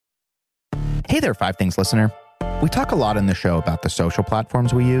Hey there, Five Things listener. We talk a lot in the show about the social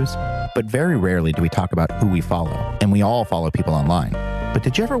platforms we use, but very rarely do we talk about who we follow. And we all follow people online. But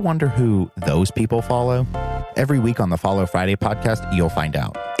did you ever wonder who those people follow? Every week on the Follow Friday podcast, you'll find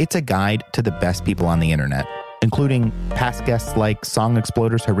out. It's a guide to the best people on the internet, including past guests like Song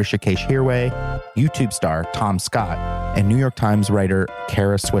Exploders Hrishikesh Hirway, YouTube star Tom Scott, and New York Times writer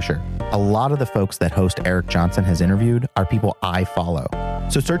Kara Swisher. A lot of the folks that host Eric Johnson has interviewed are people I follow.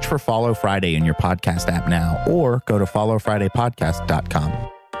 So search for Follow Friday in your podcast app now, or go to followfridaypodcast.com.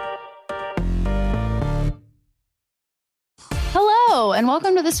 Hello, and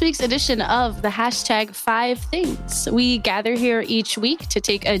welcome to this week's edition of the hashtag 5 Things. We gather here each week to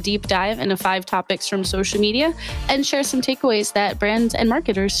take a deep dive into 5 topics from social media and share some takeaways that brands and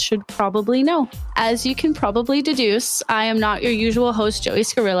marketers should probably know. As you can probably deduce, I am not your usual host, Joey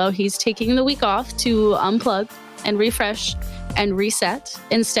Scarillo. He's taking the week off to unplug and refresh and reset.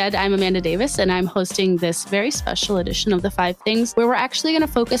 Instead, I'm Amanda Davis, and I'm hosting this very special edition of the 5 Things, where we're actually going to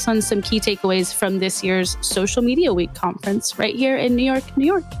focus on some key takeaways from this year's Social Media Week conference right here in New York, New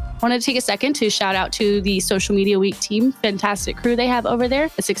York. I wanted to take a second to shout out to the Social Media Week team. Fantastic crew they have over there.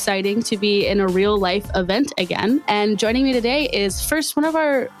 It's exciting to be in a real life event again. And joining me today is first one of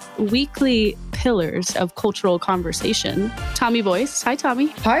our weekly pillars of cultural conversation, Tommy Boyce. Hi, Tommy.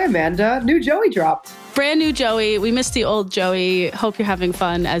 Hi, Amanda. New Joey dropped. Brand new Joey. We missed the old Joey. Hope you're having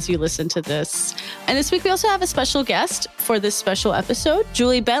fun as you listen to this. And this week we also have a special guest for this special episode.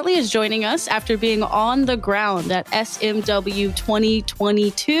 Julie Bentley is joining us after being on the ground at SMW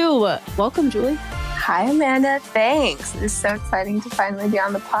 2022. Welcome, Julie. Hi, Amanda. Thanks. It's so exciting to finally be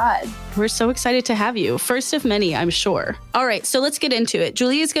on the pod. We're so excited to have you. First of many, I'm sure. All right, so let's get into it.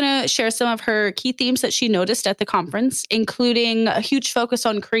 Julie is going to share some of her key themes that she noticed at the conference, including a huge focus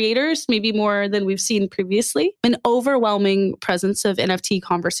on creators, maybe more than we've seen previously, an overwhelming presence of NFT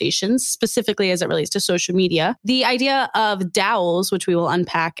conversations, specifically as it relates to social media, the idea of DAOs, which we will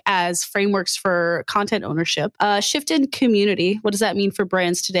unpack as frameworks for content ownership, a shift in community. What does that mean for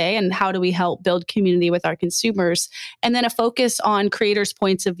brands today, and how do we help build community with our consumers? And then a focus on creators'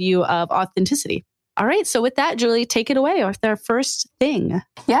 points of view of authenticity. All right. So with that, Julie, take it away with our first thing.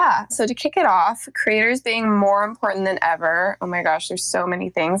 Yeah. So to kick it off, creators being more important than ever. Oh my gosh, there's so many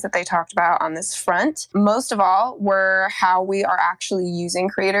things that they talked about on this front. Most of all were how we are actually using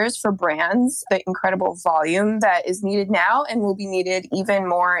creators for brands, the incredible volume that is needed now and will be needed even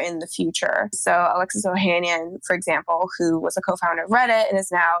more in the future. So Alexis Ohanian, for example, who was a co-founder of Reddit and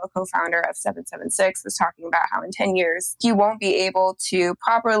is now a co-founder of 776, was talking about how in 10 years, you won't be able to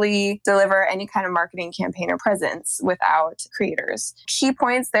properly deliver any kind of marketing campaign or presence without creators. Key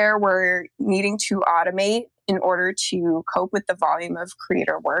points there were needing to automate in order to cope with the volume of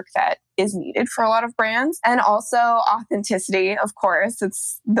creator work that is needed for a lot of brands. And also authenticity, of course,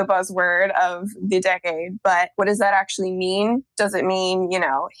 it's the buzzword of the decade. But what does that actually mean? Does it mean,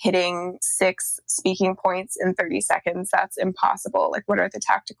 hitting 6 speaking points in 30 seconds? That's impossible. Like, what are the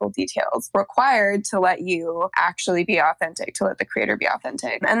tactical details required to let you actually be authentic, to let the creator be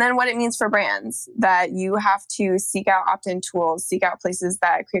authentic? And then what it means for brands, that you have to seek out opt-in tools, seek out places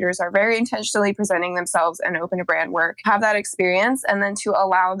that creators are very intentionally presenting themselves and open to brand work, have that experience, and then to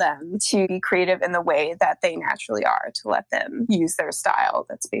allow them to be creative in the way that they naturally are, to let them use their style.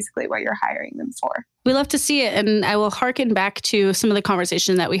 That's basically what you're hiring them for. We love to see it. And I will hearken back to some of the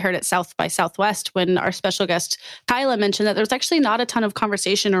conversation that we heard at South by Southwest when our special guest, Kyla, mentioned that there's actually not a ton of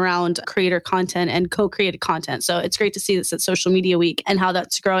conversation around creator content and co-created content. So it's great to see this at Social Media Week and how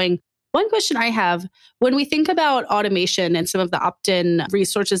that's growing. One question I have, when we think about automation and some of the opt-in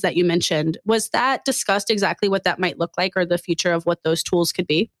resources that you mentioned, was that discussed exactly what that might look like or the future of what those tools could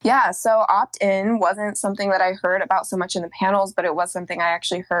be? Yeah, so opt-in wasn't something that I heard about so much in the panels, but it was something I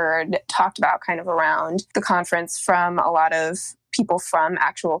actually heard talked about kind of around the conference from a lot of people from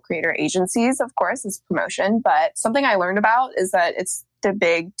actual creator agencies, of course, as promotion. But something I learned about is that it's the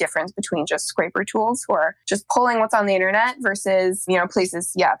big difference between just scraper tools who are just pulling what's on the internet versus,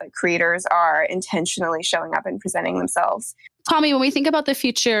 places, that creators are intentionally showing up and presenting themselves. Tommy, when we think about the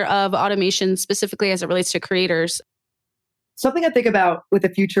future of automation, specifically as it relates to creators, something I think about with the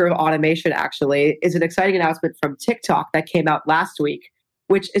future of automation actually is an exciting announcement from TikTok that came out last week,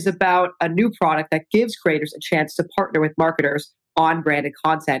 which is about a new product that gives creators a chance to partner with marketers on branded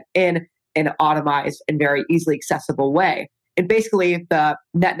content in an automized and very easily accessible way. And basically, the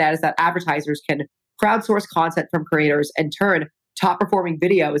net is that advertisers can crowdsource content from creators and turn top-performing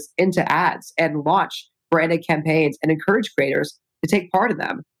videos into ads and launch branded campaigns and encourage creators to take part in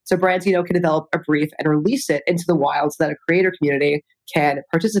them. So brands, can develop a brief and release it into the wild so that a creator community can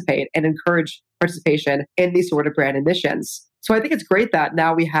participate and encourage participation in these sort of brand missions. So I think it's great that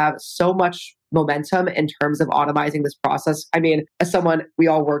now we have so much momentum in terms of automizing this process. I mean, as someone, we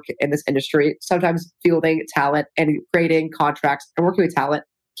all work in this industry, sometimes fielding talent and creating contracts and working with talent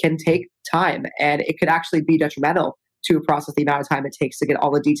can take time, and it could actually be detrimental to a process, the amount of time it takes to get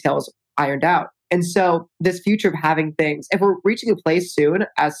all the details ironed out. And so this future of having things, if we're reaching a place soon,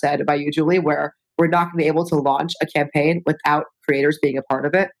 as said by you, Julie, where we're not going to be able to launch a campaign without creators being a part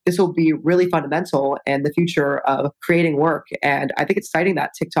of it, this will be really fundamental in the future of creating work. And I think it's exciting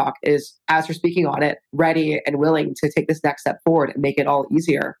that TikTok is, as we're speaking on it, ready and willing to take this next step forward and make it all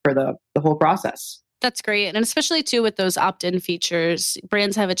easier for the whole process. That's great. And especially too with those opt-in features,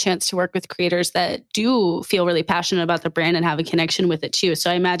 brands have a chance to work with creators that do feel really passionate about the brand and have a connection with it too. So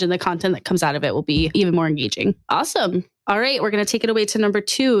I imagine the content that comes out of it will be even more engaging. Awesome. All right, we're going to take it away to number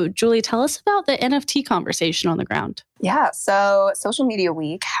 2. Julie, tell us about the NFT conversation on the ground. Yeah, so Social Media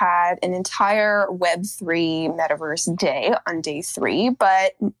Week had an entire Web3 Metaverse day on day 3,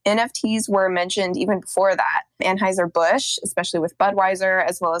 but NFTs were mentioned even before that. Anheuser-Busch, especially with Budweiser,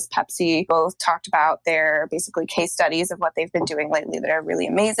 as well as Pepsi, both talked about their basically case studies of what they've been doing lately that are really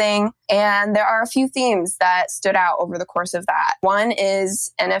amazing. And there are a few themes that stood out over the course of that. One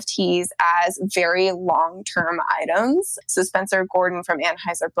is NFTs as very long-term items. So Spencer Gordon from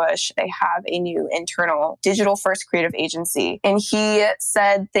Anheuser-Busch, they have a new internal digital-first creative agency. And he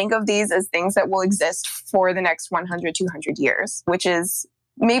said, think of these as things that will exist for the next 100, 200 years, which is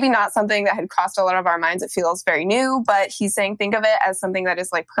maybe not something that had crossed a lot of our minds. It feels very new, but he's saying, think of it as something that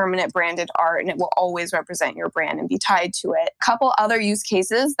is like permanent branded art and it will always represent your brand and be tied to it. A couple other use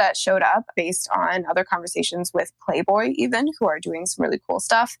cases that showed up based on other conversations with Playboy even, who are doing some really cool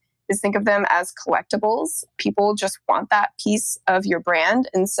stuff, is think of them as collectibles. People just want that piece of your brand.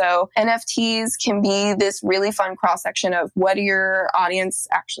 And so NFTs can be this really fun cross-section of what do your audience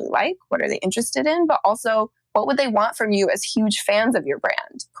actually like? What are they interested in? But also, what would they want from you as huge fans of your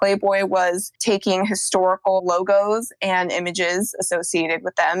brand? Playboy was taking historical logos and images associated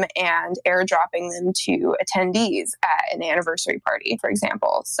with them and airdropping them to attendees at an anniversary party, for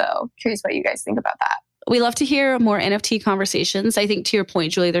example. So curious what you guys think about that. We love to hear more NFT conversations. I think to your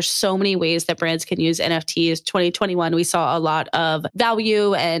point, Julie, there's so many ways that brands can use NFTs. 2021, we saw a lot of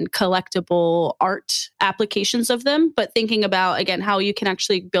value and collectible art applications of them, but thinking about, again, how you can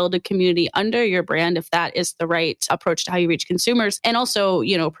actually build a community under your brand if that is the right approach to how you reach consumers. And also,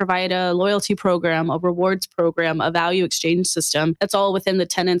 provide a loyalty program, a rewards program, a value exchange system. That's all within the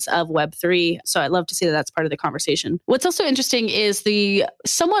tenets of Web3. So I'd love to see that that's part of the conversation. What's also interesting is the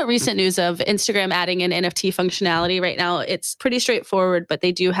somewhat recent news of Instagram adding in NFT functionality. Right now, it's pretty straightforward, but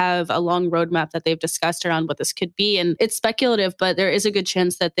they do have a long roadmap that they've discussed around what this could be. And it's speculative, but there is a good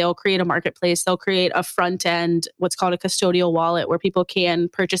chance that they'll create a marketplace. They'll create a front end, what's called a custodial wallet, where people can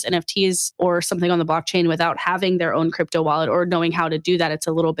purchase NFTs or something on the blockchain without having their own crypto wallet or knowing how to do that. It's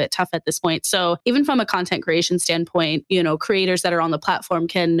a little bit tough at this point. So even from a content creation standpoint, creators that are on the platform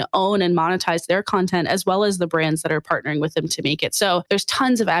can own and monetize their content as well as the brands that are partnering with them to make it. So there's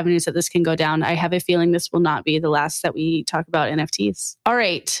tons of avenues that this can go down. I have a feeling this will not be the last that we talk about NFTs. All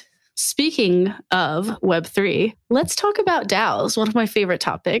right. Speaking of Web3, let's talk about DAOs, one of my favorite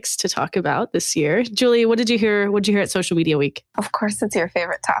topics to talk about this year. Julie, what did you hear? What did you hear at Social Media Week? Of course, it's your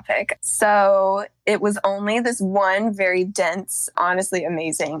favorite topic. So it was only this one very dense, honestly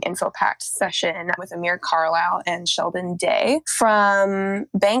amazing, info-packed session with Amir Carlisle and Sheldon Day from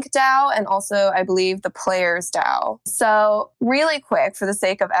BankDAO and also, I believe, the Players DAO. So really quick, for the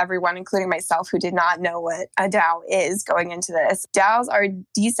sake of everyone, including myself, who did not know what a DAO is going into this, DAOs are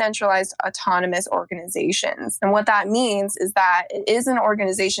decentralized autonomous organizations. And what that means is that it is an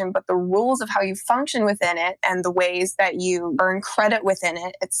organization, but the rules of how you function within it and the ways that you earn credit within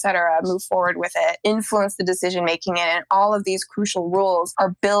it, etc., move forward with it, influence the decision making in it. And all of these crucial rules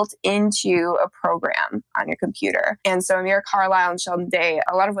are built into a program on your computer. And so Amir Carlisle and Sheldon Day,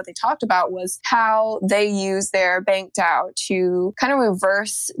 a lot of what they talked about was how they use their BankDAO to kind of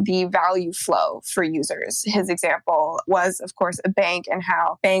reverse the value flow for users. His example was, of course, a bank and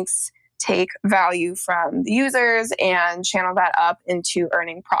how banks take value from the users and channel that up into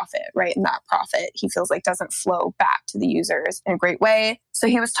earning profit, right? And that profit, he feels like, doesn't flow back to the users in a great way. So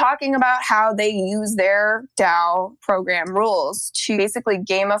he was talking about how they use their DAO program rules to basically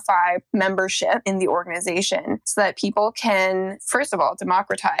gamify membership in the organization so that people can, first of all,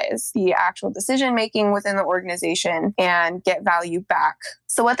 democratize the actual decision making within the organization and get value back.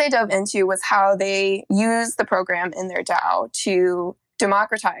 So what they dove into was how they use the program in their DAO to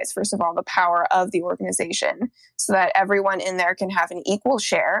democratize, first of all, the power of the organization so that everyone in there can have an equal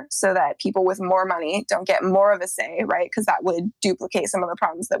share so that people with more money don't get more of a say, right? Because that would duplicate some of the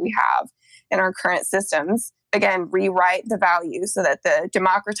problems that we have in our current systems. again, rewrite the value so that the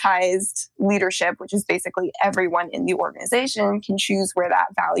democratized leadership, which is basically everyone in the organization, can choose where that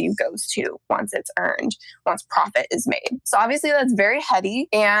value goes to once it's earned, once profit is made. So obviously that's very heady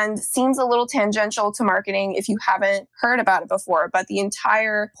and seems a little tangential to marketing if you haven't heard about it before. But the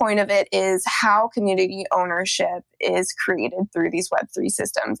entire point of it is how community ownership is created through these Web3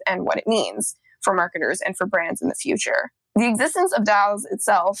 systems and what it means for marketers and for brands in the future. The existence of DAOs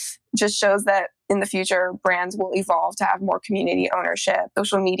itself just shows that in the future, brands will evolve to have more community ownership.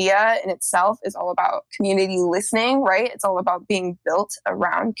 Social media in itself is all about community listening, right? It's all about being built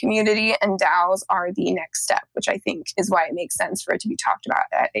around community, and DAOs are the next step, which I think is why it makes sense for it to be talked about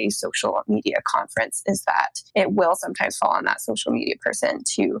at a social media conference, is that it will sometimes fall on that social media person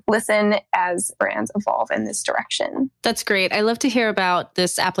to listen as brands evolve in this direction. That's great. I love to hear about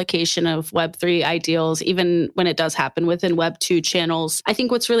this application of Web3 ideals, even when it does happen within Web2 channels. I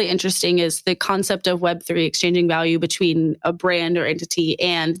think what's really interesting is the concept of Web3 exchanging value between a brand or entity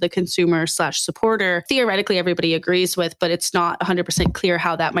and the consumer/supporter. Theoretically, everybody agrees with, but it's not 100% clear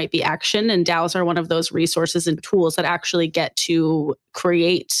how that might be actioned. And DAOs are one of those resources and tools that actually get to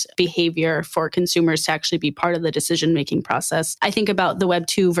create behavior for consumers to actually be part of the decision-making process. I think about the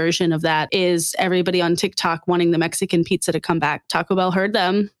Web2 version of that is everybody on TikTok wanting the Mexican pizza to come back. Taco Bell heard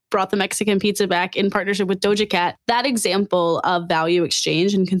them, brought the Mexican pizza back in partnership with Doja Cat. That example of value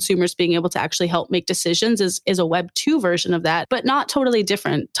exchange and consumers being able to actually help make decisions is a Web2 version of that, but not totally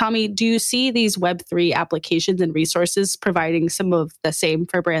different. Tommy, do you see these Web3 applications and resources providing some of the same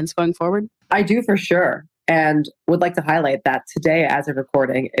for brands going forward? I do for sure. And would like to highlight that today, as of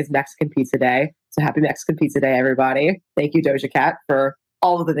recording, is Mexican Pizza Day. So happy Mexican Pizza Day, everybody. Thank you, Doja Cat, for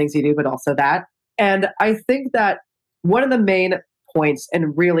all of the things you do, but also that. And I think that one of the main points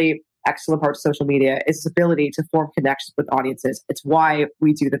and really excellent part of social media is its ability to form connections with audiences. It's why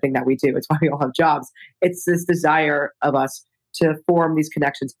we do the thing that we do. It's why we all have jobs. It's this desire of us to form these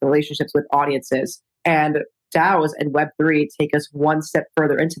connections, relationships with audiences. And DAOs and Web3 take us one step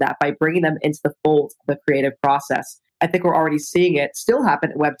further into that by bringing them into the fold of the creative process. I think we're already seeing it still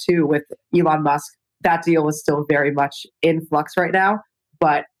happen at Web2 with Elon Musk. That deal is still very much in flux right now,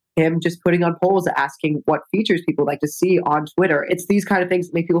 but him just putting on polls asking what features people like to see on Twitter. It's these kind of things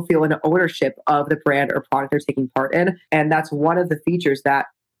that make people feel an ownership of the brand or product they're taking part in. And that's one of the features that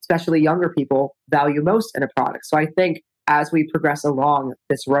especially younger people value most in a product. So I think as we progress along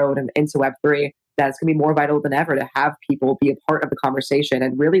this road and into Web3, that it's going to be more vital than ever to have people be a part of the conversation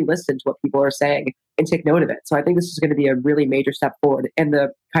and really listen to what people are saying and take note of it. So I think this is going to be a really major step forward in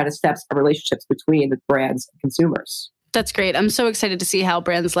the kind of steps of relationships between the brands and consumers. That's great. I'm so excited to see how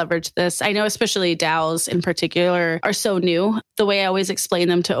brands leverage this. I know especially DAOs in particular are so new. The way I always explain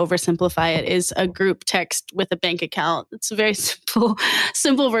them to oversimplify it is a group text with a bank account. It's a very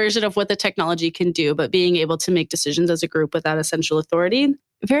simple version of what the technology can do, but being able to make decisions as a group without a central authority.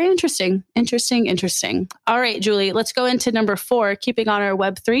 Very interesting. All right, Julie, let's go into number 4, keeping on our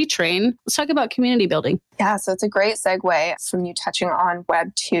Web3 train. Let's talk about community building. Yeah, so it's a great segue from you touching on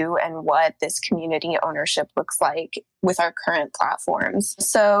Web 2 and what this community ownership looks like with our current platforms.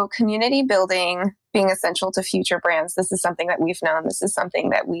 So community building being essential to future brands. This is something that we've known. This is something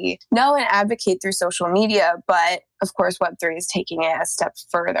that we know and advocate through social media, but of course, Web3 is taking it a step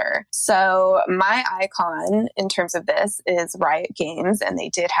further. So my icon in terms of this is Riot Games, and they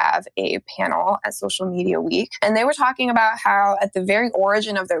did have a panel at Social Media Week. And they were talking about how at the very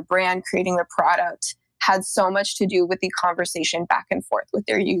origin of their brand, creating their product, had so much to do with the conversation back and forth with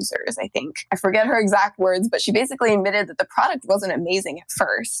their users, I think. I forget her exact words, but she basically admitted that the product wasn't amazing at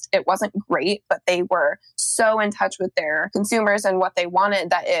first. It wasn't great, but they were so in touch with their consumers and what they wanted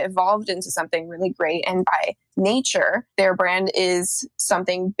that it evolved into something really great. And by nature, their brand is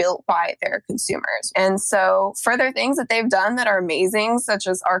something built by their consumers. And so further things that they've done that are amazing, such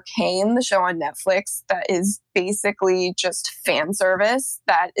as Arcane, the show on Netflix, that is basically just fan service.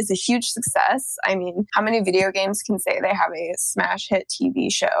 That is a huge success. I mean, how many video games can say they have a smash hit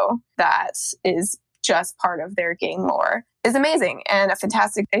TV show that is just part of their game lore? Is amazing and a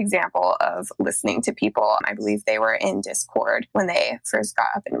fantastic example of listening to people. I believe they were in Discord when they first got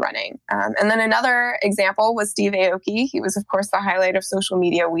up and running. And then another example was Steve Aoki. He was, of course, the highlight of Social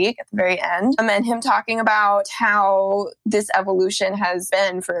Media Week at the very end. And him talking about how this evolution has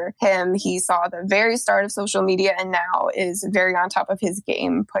been for him. He saw the very start of social media and now is very on top of his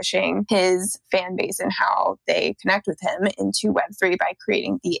game, pushing his fan base and how they connect with him into Web3 by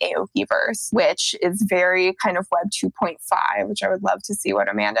creating the Aokiverse, which is very kind of Web 2.5 2.5, which I would love to see what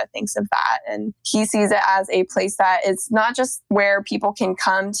Amanda thinks of that. And he sees it as a place that is not just where people can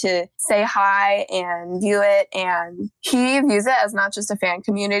come to say hi and view it. And he views it as not just a fan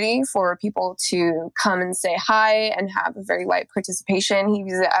community for people to come and say hi and have a very light participation. He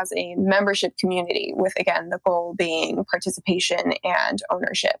views it as a membership community with, again, the goal being participation and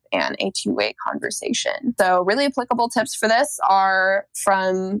ownership and a two-way conversation. So really applicable tips for this are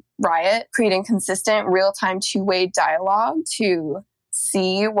from Riot, creating consistent real-time two-way dialogue to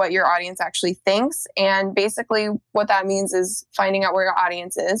see what your audience actually thinks. And basically what that means is finding out where your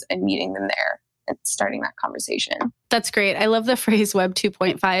audience is and meeting them there and starting that conversation. That's great. I love the phrase Web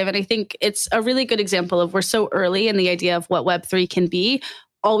 2.5. And I think it's a really good example of we're so early in the idea of what Web 3 can be.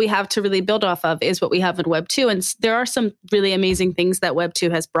 All we have to really build off of is what we have in Web 2. And there are some really amazing things that Web 2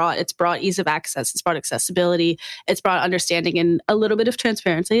 has brought. It's brought ease of access. It's brought accessibility. It's brought understanding and a little bit of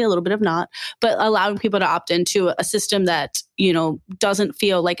transparency, a little bit of not, but allowing people to opt into a system that, you know, doesn't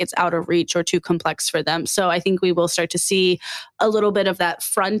feel like it's out of reach or too complex for them. So I think we will start to see a little bit of that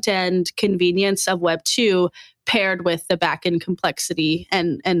front end convenience of Web 2 paired with the back end complexity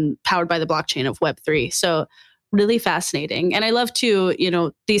and powered by the blockchain of Web 3. So really fascinating. And I love too, you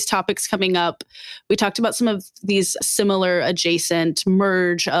know, these topics coming up. We talked about some of these similar adjacent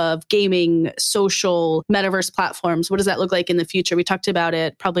merge of gaming, social, metaverse platforms. What does that look like in the future? We talked about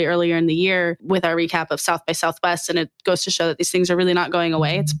it probably earlier in the year with our recap of South by Southwest. And it goes to show that these things are really not going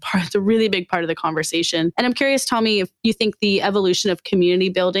away. It's a really big part of the conversation. And I'm curious, Tommy, if you think the evolution of community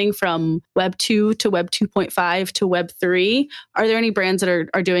building from Web 2 to Web 2.5 to Web 3, are there any brands that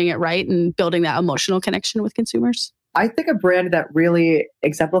are doing it right and building that emotional connection with consumers? I think a brand that really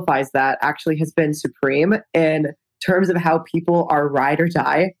exemplifies that actually has been Supreme in terms of how people are ride or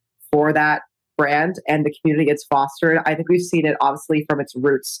die for that brand and the community it's fostered. I think we've seen it obviously from its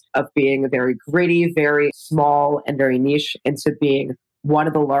roots of being very gritty, very small, and very niche into being one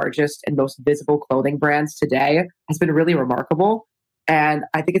of the largest and most visible clothing brands today has been really remarkable. And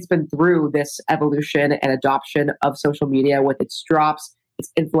I think it's been through this evolution and adoption of social media with its drops,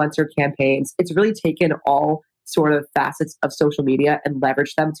 its influencer campaigns. It's really taken all sort of facets of social media and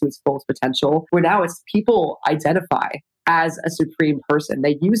leverage them to its fullest potential, where now it's people identify as a Supreme person.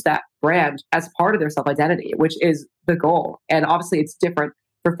 They use that brand as part of their self-identity, which is the goal. And obviously it's different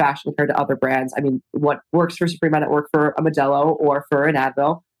for fashion compared to other brands. I mean, what works for Supreme might not work for a Modelo or for an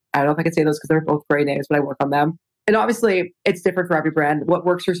Advil. I don't know if I can say those because they're both great names, but I work on them. And obviously it's different for every brand. What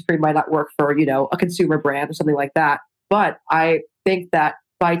works for Supreme might not work for, you know, a consumer brand or something like that. But I think that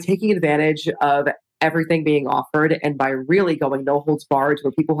by taking advantage of everything being offered and by really going no holds barred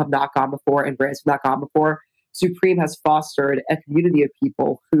where people have not gone before and brands have not gone before, Supreme has fostered a community of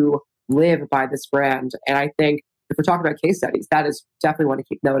people who live by this brand. And I think if we're talking about case studies, that is definitely one to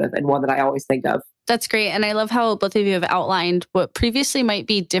keep note of and one that I always think of. That's great. And I love how both of you have outlined what previously might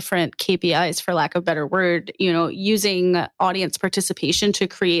be different KPIs, for lack of a better word, you know, using audience participation to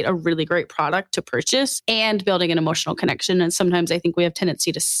create a really great product to purchase and building an emotional connection. And sometimes I think we have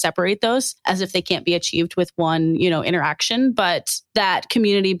tendency to separate those as if they can't be achieved with one, you know, interaction. But that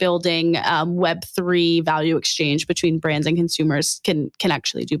community building, Web3 value exchange between brands and consumers can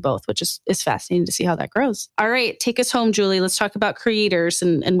actually do both, which is fascinating to see how that grows. All right, take us home, Julie. Let's talk about creators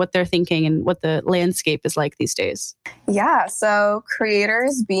and what they're thinking and what the landscape is like these days. Yeah, so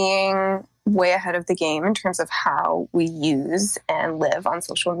creators being way ahead of the game in terms of how we use and live on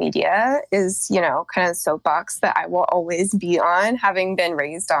social media is, you know, kind of soapbox that I will always be on, having been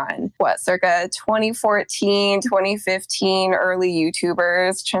raised on circa 2014, 2015, early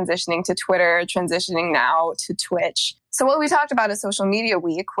YouTubers transitioning to Twitter, transitioning now to Twitch. So what we talked about is Social Media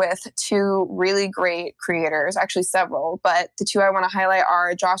Week with two really great creators, actually several, but the two I want to highlight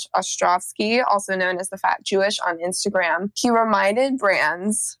are Josh Ostrovsky, also known as the Fat Jewish on Instagram. He reminded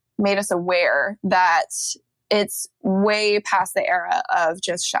brands, made us aware that it's way past the era of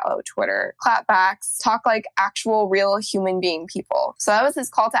just shallow Twitter clapbacks. Talk like actual real human being people. So that was his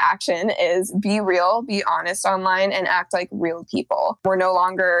call to action, is be real, be honest online, and act like real people. We're no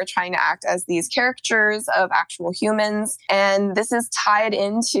longer trying to act as these caricatures of actual humans. And this is tied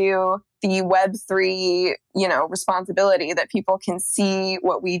into the Web3, you know, responsibility that people can see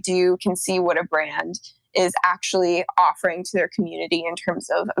what we do, can see what a brand is actually offering to their community in terms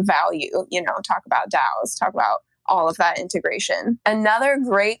of value. You know, talk about DAOs, talk about all of that integration. Another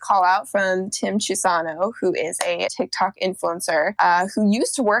great call out from Tim Chisano, who is a TikTok influencer, who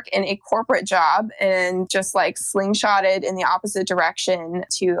used to work in a corporate job and just like slingshotted in the opposite direction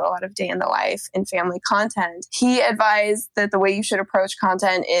to a lot of day in the life and family content. He advised that the way you should approach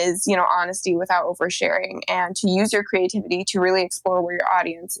content is, honesty without oversharing, and to use your creativity to really explore where your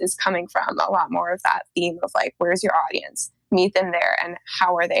audience is coming from. A lot more of that theme of like, where's your audience? Meet them there and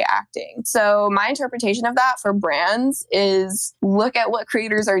how are they acting? So my interpretation of that for brands is look at what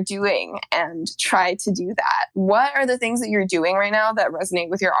creators are doing and try to do that. What are the things that you're doing right now that resonate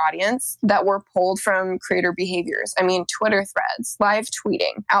with your audience that were pulled from creator behaviors? I mean, Twitter threads, live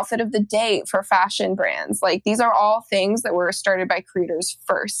tweeting, outfit of the day for fashion brands. Like these are all things that were started by creators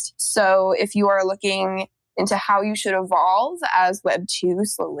first. So if you are looking into how you should evolve as Web 2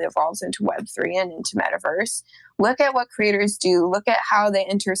 slowly evolves into Web 3 and into Metaverse, look at what creators do. Look at how they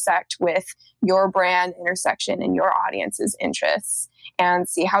intersect with your brand intersection and your audience's interests and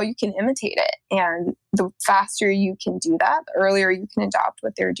see how you can imitate it. And the faster you can do that, the earlier you can adopt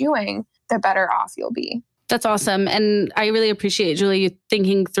what they're doing, the better off you'll be. That's awesome. And I really appreciate, Julie, you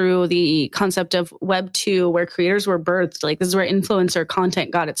thinking through the concept of Web 2, where creators were birthed. Like this is where influencer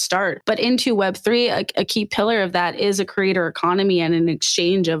content got its start. But into Web 3, a key pillar of that is a creator economy and an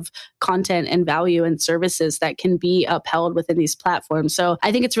exchange of content and value and services that can be upheld within these platforms. So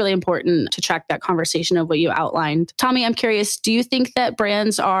I think it's really important to track that conversation of what you outlined. Tommy, I'm curious, do you think that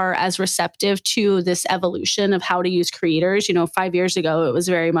brands are as receptive to this evolution of how to use creators? 5 years ago, it was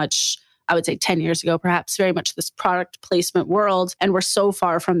very much, I would say 10 years ago, perhaps very much this product placement world. And we're so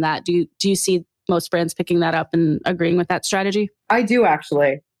far from that. Do you see most brands picking that up and agreeing with that strategy? I do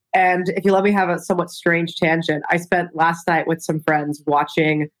actually. And if you let me have a somewhat strange tangent, I spent last night with some friends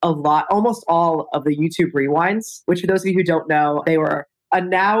watching almost all of the YouTube Rewinds, which for those of you who don't know, they were a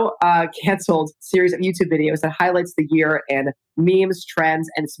now canceled series of YouTube videos that highlights the year in memes, trends,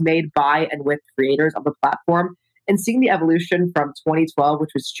 and it's made by and with creators of the platform. And seeing the evolution from 2012,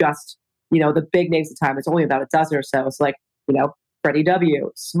 which was just the big names at the time, it's only about a dozen or so. It's like, Freddie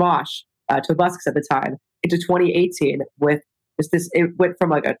W, Smosh, Tobuscus at the time, into 2018 with it went from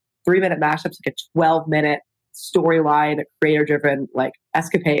like a 3-minute mashup to like a 12-minute storyline, creator-driven like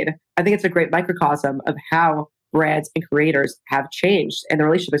escapade. I think it's a great microcosm of how brands and creators have changed and the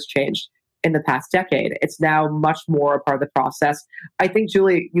relationship has changed in the past decade. It's now much more a part of the process. I think,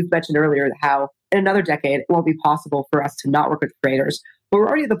 Julie, you've mentioned earlier how in another decade, it won't be possible for us to not work with creators. But we're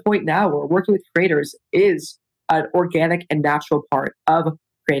already at the point now where working with creators is an organic and natural part of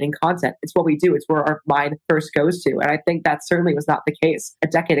creating content. It's what we do. It's where our mind first goes to. And I think that certainly was not the case a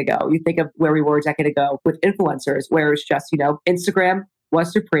decade ago. You think of where we were a decade ago with influencers, where it's just, Instagram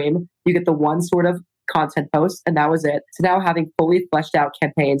was supreme. You get the one sort of content post and that was it. So now having fully fleshed out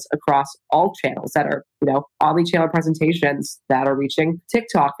campaigns across all channels that are, omni-channel presentations that are reaching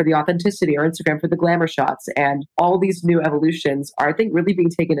TikTok for the authenticity or Instagram for the glamour shots, and all these new evolutions are, I think, really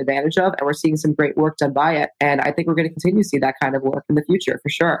being taken advantage of, and we're seeing some great work done by it. And I think we're going to continue to see that kind of work in the future for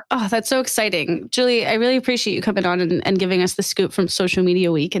sure. Oh, that's so exciting. Julie, I really appreciate you coming on and giving us the scoop from Social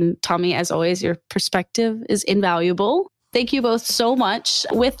Media Week. And Tommy, as always, your perspective is invaluable. Thank you both so much.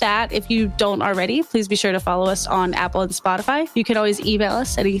 With that, if you don't already, please be sure to follow us on Apple and Spotify. You can always email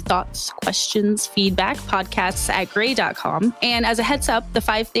us any thoughts, questions, feedback, podcasts@grey.com. And as a heads up, the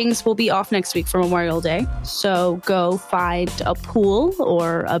 5 things will be off next week for Memorial Day. So go find a pool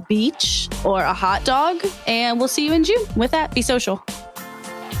or a beach or a hot dog, and we'll see you in June. With that, be social.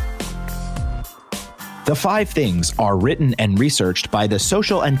 The 5 things are written and researched by the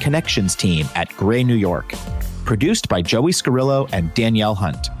Social and Connections team at Grey New York. Produced by Joey Scarillo and Danielle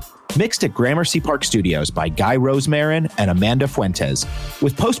Hunt. Mixed at Gramercy Park Studios by Guy Rosemarin and Amanda Fuentes,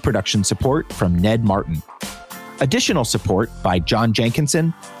 with post-production support from Ned Martin. Additional support by John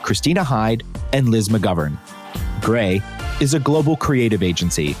Jenkinson, Christina Hyde, and Liz McGovern. Grey is a global creative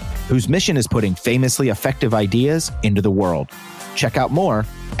agency whose mission is putting famously effective ideas into the world. Check out more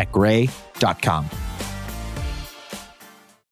at grey.com.